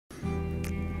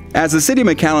As the City of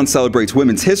McAllen celebrates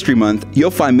Women's History Month, you'll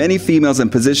find many females in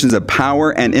positions of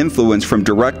power and influence, from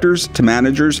directors to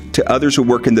managers to others who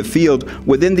work in the field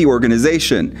within the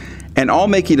organization, and all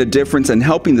making a difference in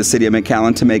helping the City of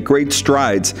McAllen to make great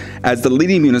strides as the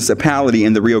leading municipality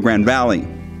in the Rio Grande Valley.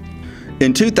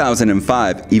 In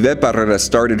 2005, Yvette Barrera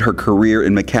started her career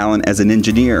in McAllen as an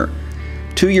engineer.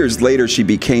 2 years later, she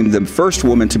became the first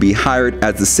woman to be hired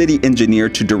as the city engineer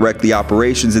to direct the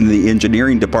operations in the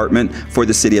engineering department for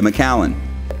the City of McAllen.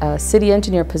 A city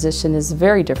engineer position is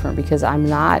very different because I'm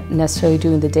not necessarily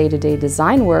doing the day-to-day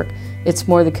design work. It's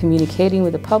more the communicating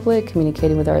with the public,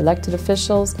 communicating with our elected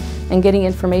officials, and getting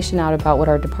information out about what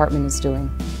our department is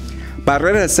doing.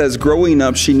 Barrera says growing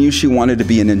up, she knew she wanted to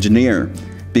be an engineer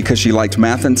because she liked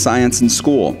math and science in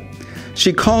school.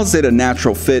 She calls it a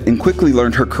natural fit and quickly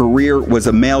learned her career was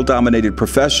a male-dominated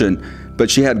profession,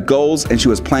 but she had goals and she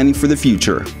was planning for the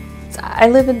future. I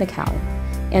live in McAllen,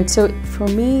 and so for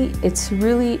me, it's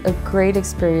really a great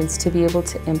experience to be able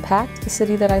to impact the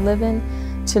city that I live in,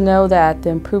 to know that the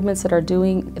improvements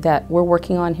that we're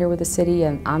working on here with the city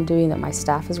and I'm doing, that my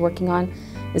staff is working on,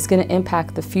 is going to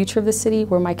impact the future of the city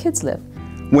where my kids live.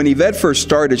 When Yvette first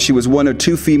started, she was one of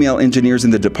 2 female engineers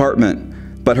in the department.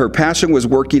 But her passion was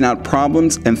working out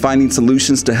problems and finding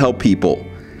solutions to help people.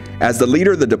 As the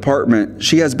leader of the department,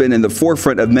 she has been in the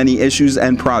forefront of many issues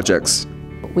and projects.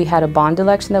 We had a bond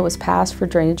election that was passed for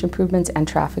drainage improvements and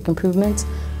traffic improvements.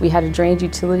 We had a drainage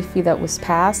utility fee that was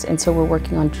passed, and so we're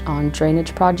working on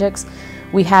drainage projects.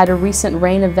 We had a recent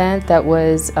rain event that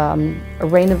was a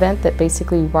rain event that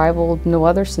basically rivaled no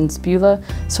other since Beulah,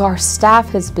 so our staff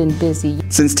has been busy.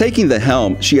 Since taking the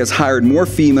helm, she has hired more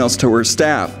females to her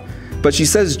staff. But she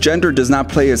says gender does not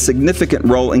play a significant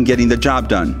role in getting the job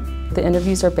done. The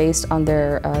interviews are based on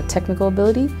their technical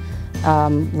ability.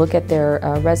 Look at their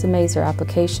resumes, their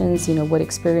applications, what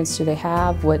experience do they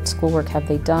have, what schoolwork have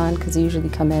they done, because they usually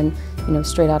come in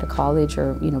straight out of college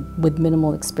or with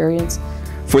minimal experience.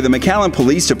 For the McAllen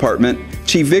Police Department,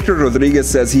 Chief Victor Rodriguez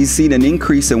says he's seen an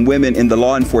increase in women in the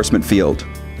law enforcement field.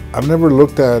 I've never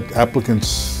looked at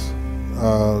applicants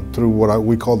through what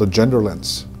we call the gender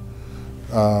lens.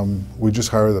 We just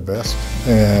hire the best,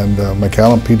 and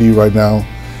McAllen PD right now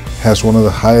has one of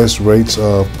the highest rates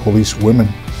of police women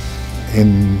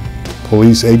in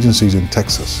police agencies in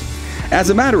Texas.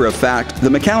 As a matter of fact, the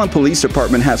McAllen Police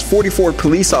Department has 44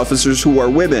 police officers who are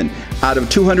women out of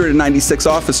 296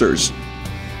 officers.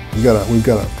 We've got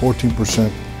a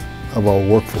 14% of our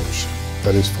workforce.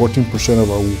 That is 14% of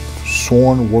our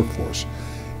sworn workforce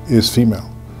is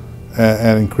female,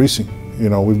 and increasing.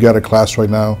 We've got a class right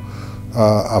now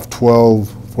of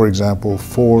 12, for example,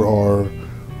 4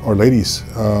 are ladies.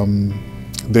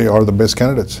 They are the best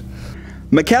candidates.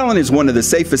 McAllen is one of the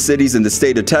safest cities in the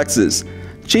state of Texas.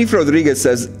 Chief Rodriguez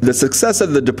says the success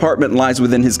of the department lies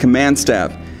within his command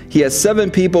staff. He has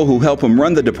 7 people who help him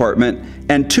run the department,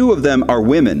 and 2 of them are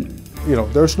women.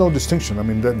 There's no distinction. I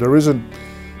mean, there isn't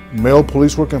male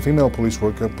police work and female police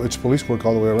work. It's police work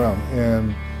all the way around.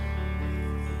 And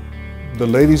the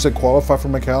ladies that qualify for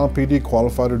McAllen PD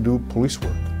qualify to do police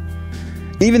work.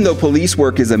 Even though police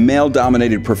work is a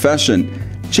male-dominated profession,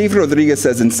 Chief Rodriguez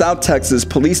says in South Texas,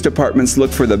 police departments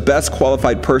look for the best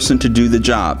qualified person to do the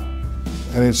job.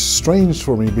 And it's strange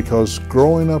for me because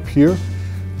growing up here,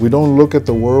 we don't look at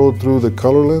the world through the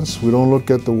color lens. We don't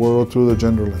look at the world through the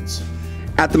gender lens.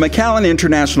 At the McAllen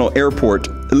International Airport,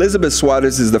 Elizabeth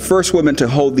Suarez is the first woman to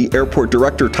hold the airport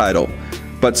director title.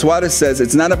 But Suarez says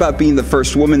it's not about being the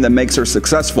first woman that makes her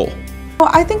successful.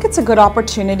 Well, I think it's a good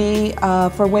opportunity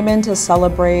for women to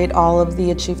celebrate all of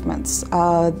the achievements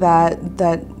that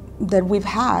we've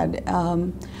had.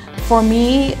 For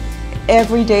me,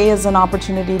 every day is an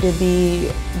opportunity to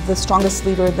be the strongest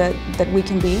leader that we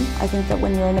can be. I think that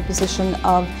when you're in a position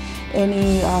of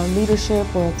any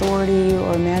leadership or authority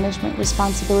or management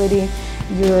responsibility,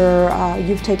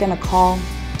 you've taken a call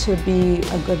to be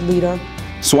a good leader.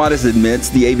 Suarez admits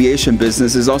the aviation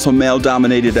business is also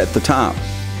male-dominated at the top.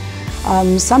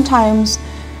 Sometimes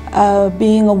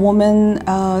being a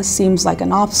woman seems like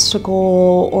an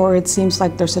obstacle, or it seems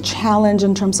like there's a challenge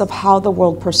in terms of how the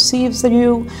world perceives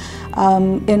you.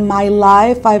 In my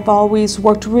life, I've always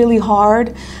worked really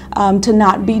hard to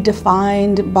not be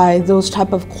defined by those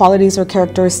type of qualities or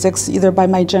characteristics, either by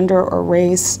my gender or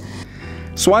race.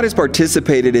 Suarez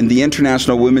participated in the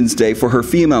International Women's Day for her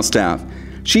female staff.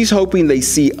 She's hoping they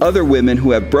see other women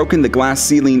who have broken the glass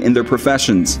ceiling in their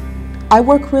professions. I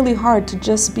work really hard to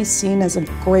just be seen as a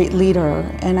great leader,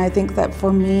 and I think that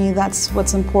for me, that's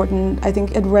what's important. I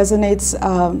think it resonates,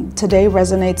 today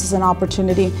resonates as an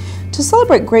opportunity to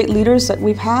celebrate great leaders that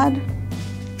we've had.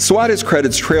 SWATIS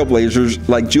credits trailblazers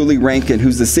like Julie Rankin,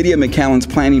 who's the City of McAllen's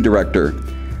planning director.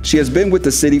 She has been with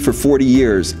the city for 40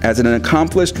 years as an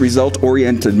accomplished,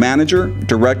 result-oriented manager,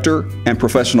 director, and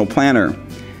professional planner.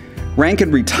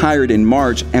 Rankin retired in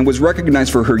March and was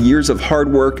recognized for her years of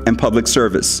hard work and public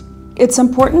service. It's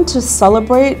important to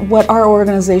celebrate what our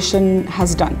organization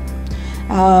has done.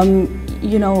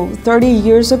 30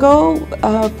 years ago,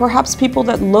 perhaps people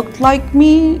that looked like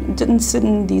me didn't sit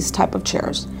in these type of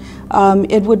chairs.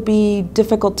 It would be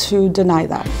difficult to deny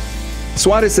that.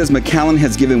 SWATIS says McAllen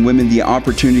has given women the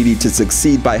opportunity to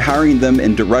succeed by hiring them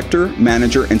in director,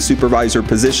 manager, and supervisor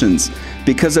positions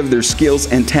because of their skills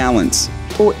and talents.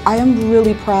 I am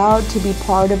really proud to be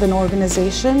part of an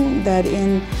organization that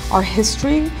in our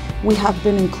history we have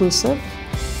been inclusive.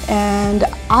 And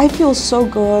I feel so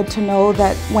good to know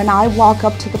that when I walk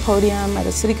up to the podium at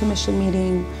a city commission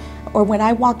meeting or when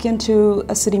I walk into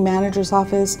a city manager's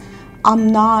office, I'm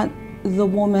not the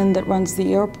woman that runs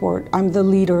the airport. I'm the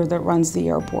leader that runs the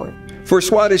airport. For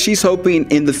SWATIS, she's hoping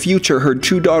in the future her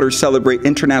two daughters celebrate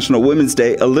International Women's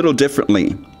Day a little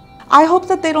differently. I hope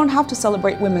that they don't have to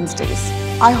celebrate Women's Days.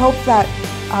 I hope that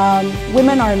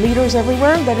women are leaders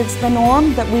everywhere, that it's the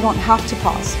norm, that we don't have to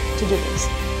pause to do this.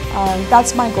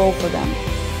 That's my goal for them.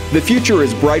 The future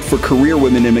is bright for career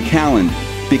women in McAllen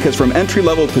because from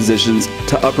entry-level positions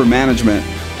to upper management,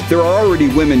 there are already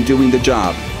women doing the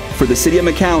job. For the City of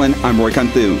McAllen, I'm Roy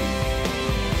Cantu.